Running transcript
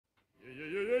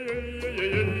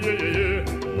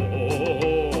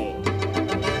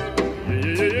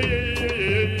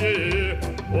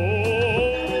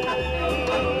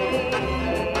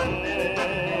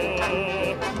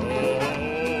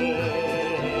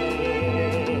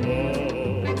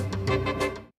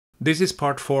This is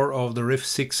part 4 of the RIFF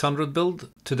 600 build.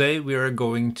 Today we are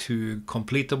going to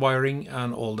complete the wiring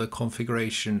and all the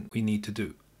configuration we need to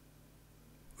do.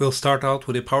 We'll start out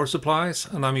with the power supplies,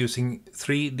 and I'm using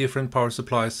 3 different power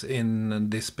supplies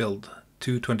in this build.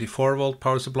 2 24 volt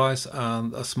power supplies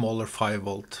and a smaller 5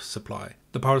 volt supply.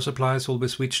 The power supplies will be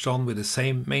switched on with the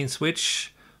same main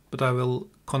switch, but I will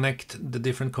connect the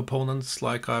different components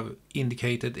like I've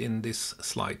indicated in this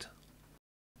slide.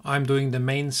 I'm doing the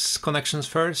mains connections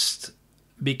first.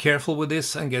 Be careful with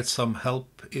this and get some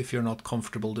help if you're not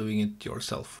comfortable doing it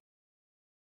yourself.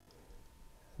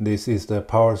 This is the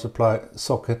power supply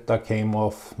socket that came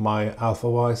off my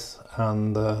AlphaWise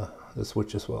and the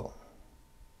switch as well.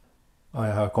 I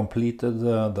have completed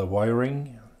the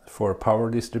wiring for power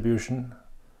distribution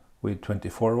with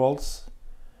 24 volts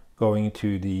going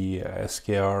to the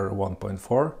SKR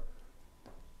 1.4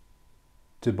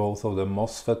 to both of the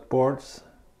MOSFET boards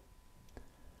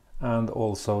and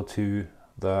also to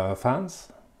the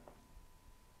fans.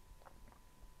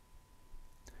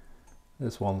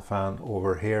 There's one fan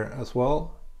over here as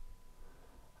well,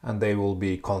 and they will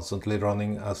be constantly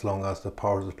running as long as the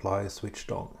power supply is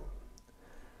switched on.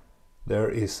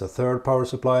 There is a third power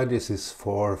supply. This is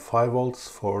for 5 volts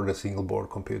for the single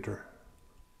board computer.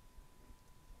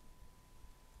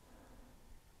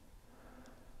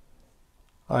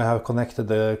 I have connected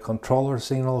the controller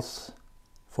signals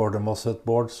for the MOSFET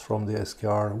boards from the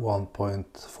SKR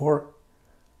 1.4,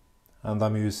 and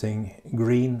I'm using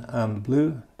green and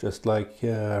blue, just like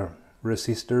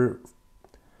resistor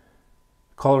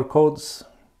color codes,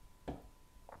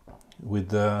 with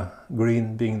the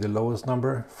green being the lowest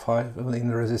number, 5 in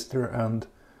the resistor, and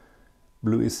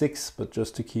blue is 6, but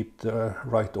just to keep the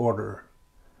right order.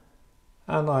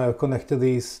 And I have connected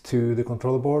these to the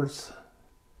controller boards,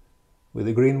 with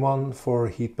the green one for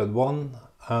heatbed 1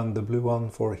 and the blue one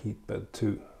for heatbed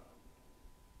 2.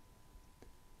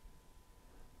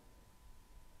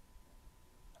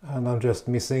 And I'm just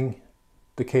missing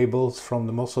the cables from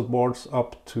the MOSFET boards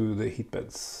up to the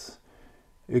heatbeds.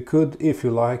 You could, if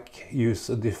you like, use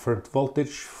a different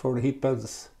voltage for the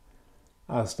heatbeds,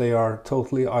 as they are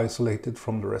totally isolated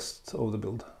from the rest of the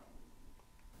build.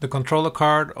 The controller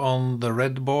card on the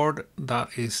red board, that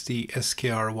is the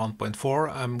SKR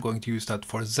 1.4. I'm going to use that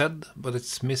for Z, but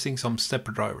it's missing some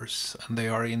stepper drivers, and they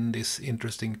are in this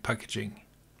interesting packaging.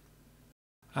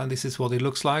 And this is what it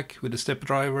looks like with the stepper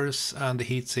drivers and the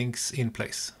heat sinks in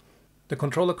place. The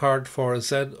controller card for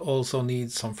Z also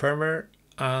needs some firmware,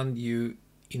 and you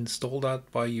install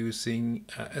that by using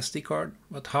a SD card.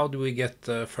 But how do we get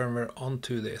the firmware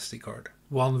onto the SD card?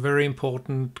 One very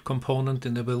important component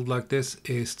in a build like this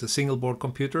is the single board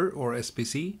computer, or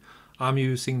SBC. I'm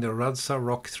using the Radxa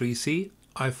Rock 3C.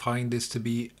 I find this to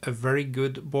be a very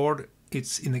good board.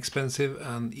 It's inexpensive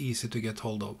and easy to get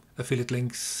hold of. Affiliate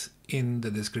links in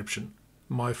the description.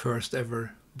 My first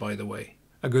ever, by the way.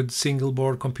 A good single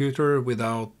board computer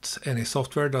without any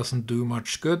software doesn't do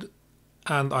much good,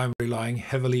 and I'm relying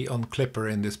heavily on Klipper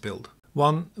in this build.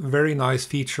 One very nice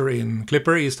feature in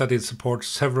Klipper is that it supports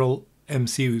several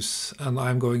MCUs, and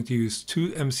I'm going to use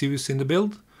 2 MCUs in the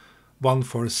build, one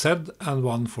for Z and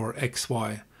one for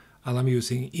XY, and I'm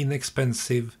using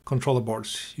inexpensive controller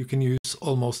boards. You can use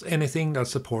almost anything that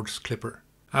supports Klipper.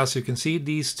 As you can see,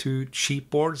 these 2 cheap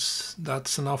boards,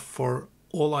 that's enough for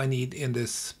all I need in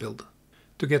this build.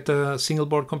 To get the single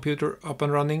board computer up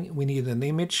and running, we need an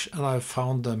image, and I've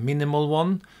found the minimal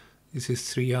one. This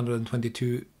is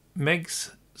 322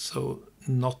 megs, so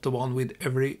not the one with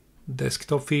every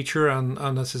desktop feature and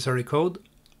unnecessary code.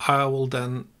 I will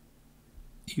then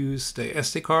use the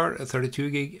SD card, a 32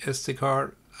 gig SD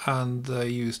card, and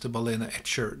use the Balena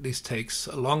etcher. This takes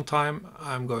a long time.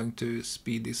 I'm going to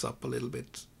speed this up a little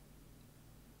bit.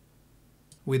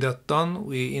 With that done,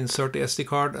 we insert the SD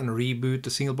card and reboot the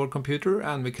single board computer,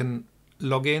 and we can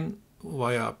log in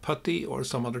via PuTTY or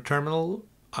some other terminal.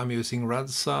 I'm using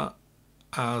Radxa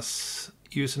as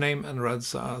username and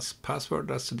Radxa as password.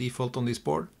 That's the default on this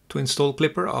board. To install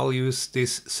Klipper, I'll use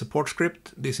this support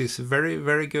script. This is very,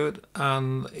 very good,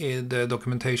 and the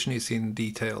documentation is in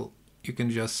detail. You can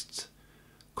just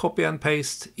copy and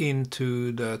paste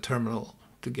into the terminal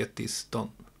to get this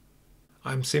done.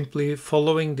 I'm simply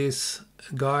following this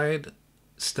guide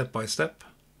step by step,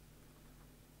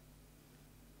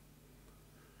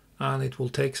 and it will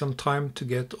take some time to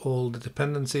get all the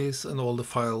dependencies and all the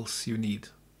files you need.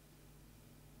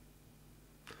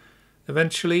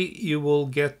 Eventually you will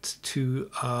get to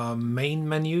a main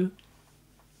menu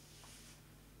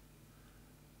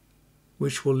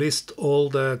which will list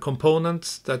all the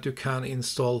components that you can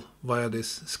install via this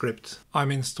script.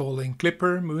 I'm installing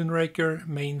Klipper, Moonraker,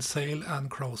 Mainsail and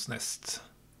Crow's Nest.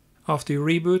 After you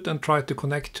reboot and try to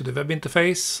connect to the web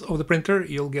interface of the printer,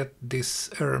 you'll get this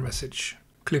error message.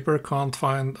 Klipper can't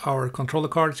find our controller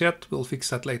cards yet, we'll fix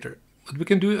that later. But we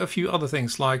can do a few other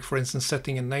things, like for instance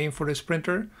setting a name for this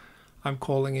printer. I'm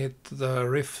calling it the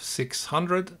RIFF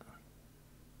 600.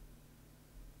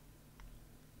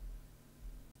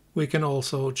 We can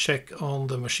also check on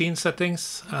the machine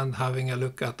settings and having a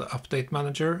look at the update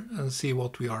manager and see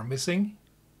what we are missing.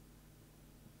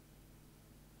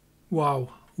 Wow,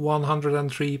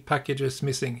 103 packages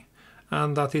missing,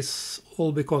 and that is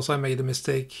all because I made a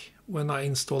mistake. When I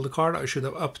installed the card, I should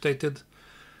have updated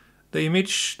the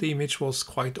image. The image was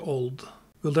quite old.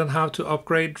 We'll then have to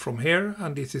upgrade from here,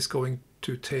 and this is going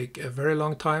to take a very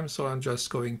long time, so I'm just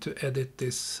going to edit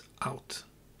this out.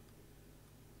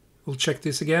 We'll check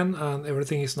this again, and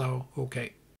everything is now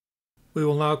okay. We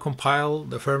will now compile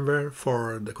the firmware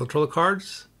for the controller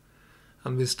cards,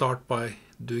 and we start by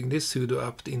doing this sudo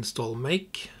apt install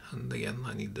make, and again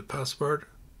I need the password.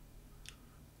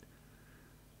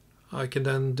 I can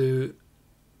then do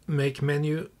make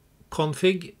menu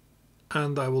config,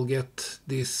 and I will get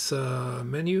this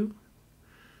menu.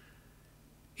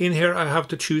 In here I have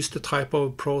to choose the type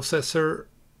of processor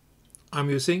I'm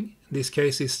using. In this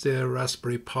case is the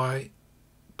Raspberry Pi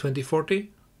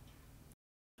 2040.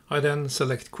 I then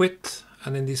select quit,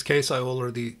 and in this case I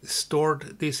already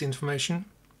stored this information.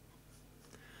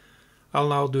 I'll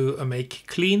now do a make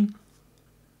clean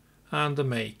and a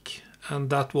make, and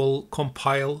that will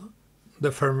compile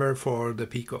the firmware for the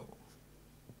Pico.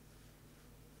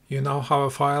 You now have a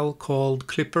file called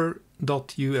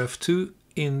clipper.uf2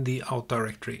 in the out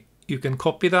directory. You can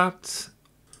copy that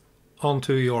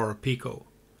onto your Pico.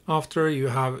 After you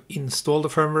have installed the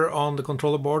firmware on the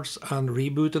controller boards and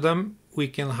rebooted them, we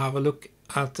can have a look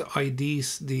at the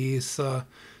IDs these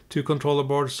two controller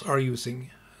boards are using.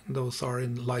 Those are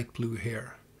in light blue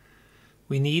here.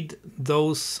 We need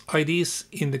those IDs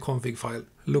in the config file.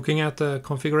 Looking at the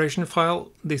configuration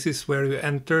file, this is where you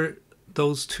enter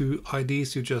those two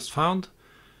IDs you just found.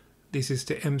 This is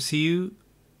the MCU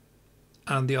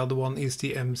and the other one is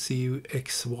the MCU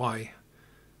XY.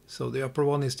 So the upper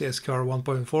one is the SKR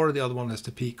 1.4, the other one is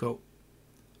the Pico.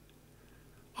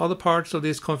 Other parts of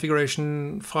this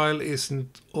configuration file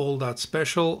isn't all that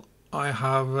special.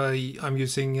 I'm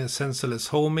using a sensorless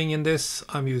homing in this.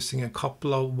 I'm using a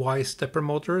couple of Y stepper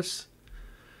motors.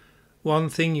 One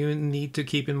thing you need to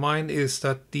keep in mind is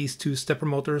that these two stepper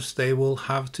motors, they will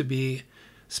have to be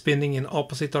spinning in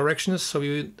opposite directions, so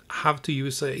you have to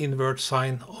use an invert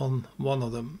sign on one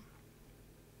of them.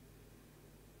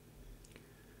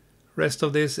 Rest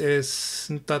of this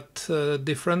isn't that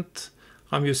different.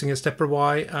 I'm using a stepper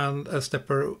Y and a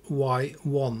stepper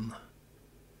Y1.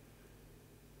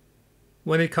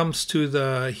 When it comes to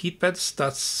the heat beds,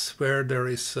 that's where there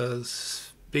is a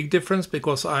big difference,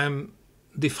 because I'm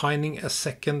defining a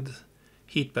second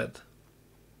heat bed.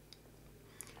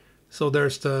 So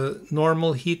there's the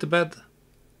normal heat bed,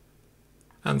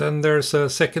 and then there's a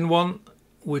second one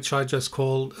which I just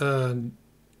called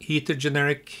heater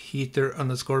generic heater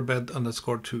underscore bed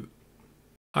underscore 2.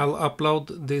 I'll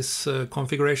upload this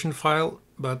configuration file,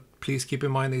 but please keep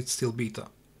in mind it's still beta.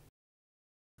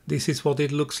 This is what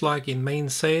it looks like in main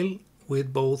sail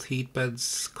with both heat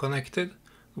beds connected,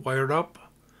 wired up.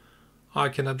 I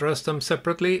can address them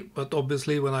separately, but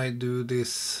obviously when I do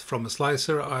this from a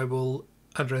slicer, I will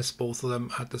address both of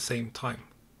them at the same time.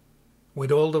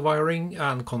 With all the wiring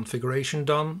and configuration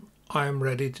done, I am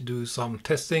ready to do some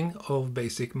testing of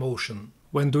basic motion.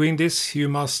 When doing this, you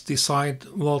must decide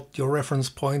what your reference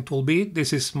point will be.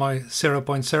 This is my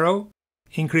 0.0.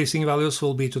 Increasing values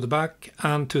will be to the back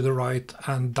and to the right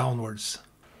and downwards.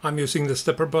 I'm using the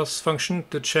stepper bus function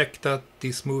to check that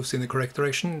this moves in the correct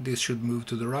direction. This should move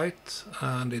to the right,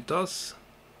 and it does.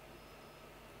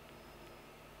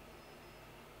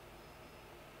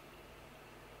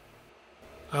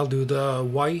 I'll do the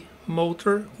Y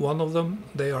motor, one of them.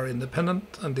 They are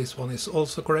independent, and this one is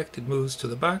also correct. It moves to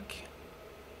the back.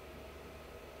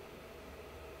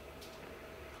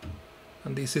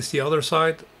 And this is the other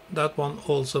side. That one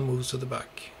also moves to the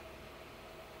back.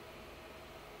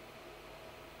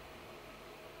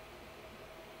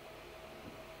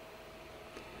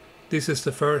 This is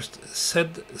the first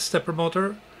Z stepper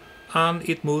motor, and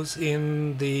it moves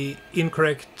in the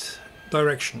incorrect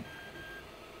direction.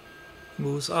 It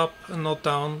moves up and not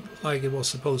down like it was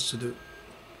supposed to do.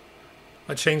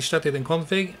 I changed that in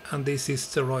config, and this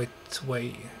is the right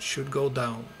way. It should go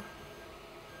down.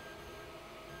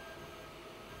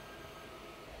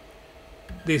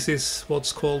 This is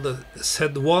what's called a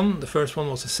Z1. The first one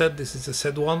was a Z, this is a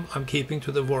Z1. I'm keeping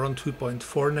to the Warren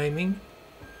 2.4 naming.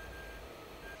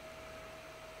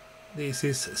 This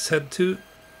is Z2.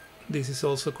 This is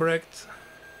also correct.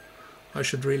 I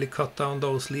should really cut down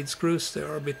those lead screws, they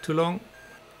are a bit too long.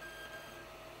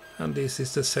 And this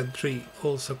is the Z3,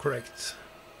 also correct.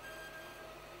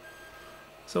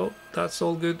 So that's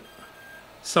all good.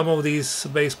 Some of these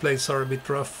base plates are a bit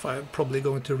rough, I'm probably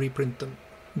going to reprint them.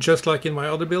 Just like in my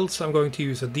other builds, I'm going to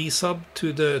use a D-sub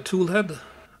to the tool head.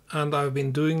 And I've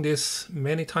been doing this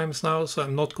many times now, so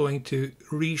I'm not going to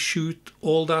reshoot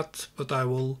all that, but I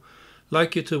will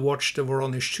like you to watch the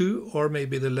Voronezh 2 or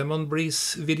maybe the Lemon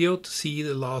Breeze video to see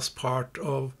the last part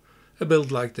of a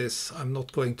build like this. I'm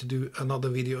not going to do another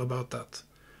video about that.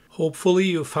 Hopefully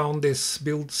you found this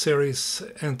build series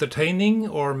entertaining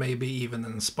or maybe even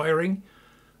inspiring.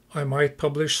 I might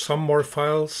publish some more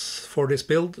files for this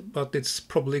build, but it's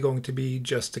probably going to be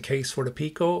just the case for the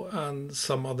Pico and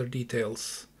some other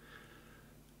details.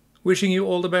 Wishing you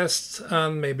all the best,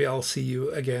 and maybe I'll see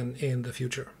you again in the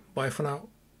future. Bye for now.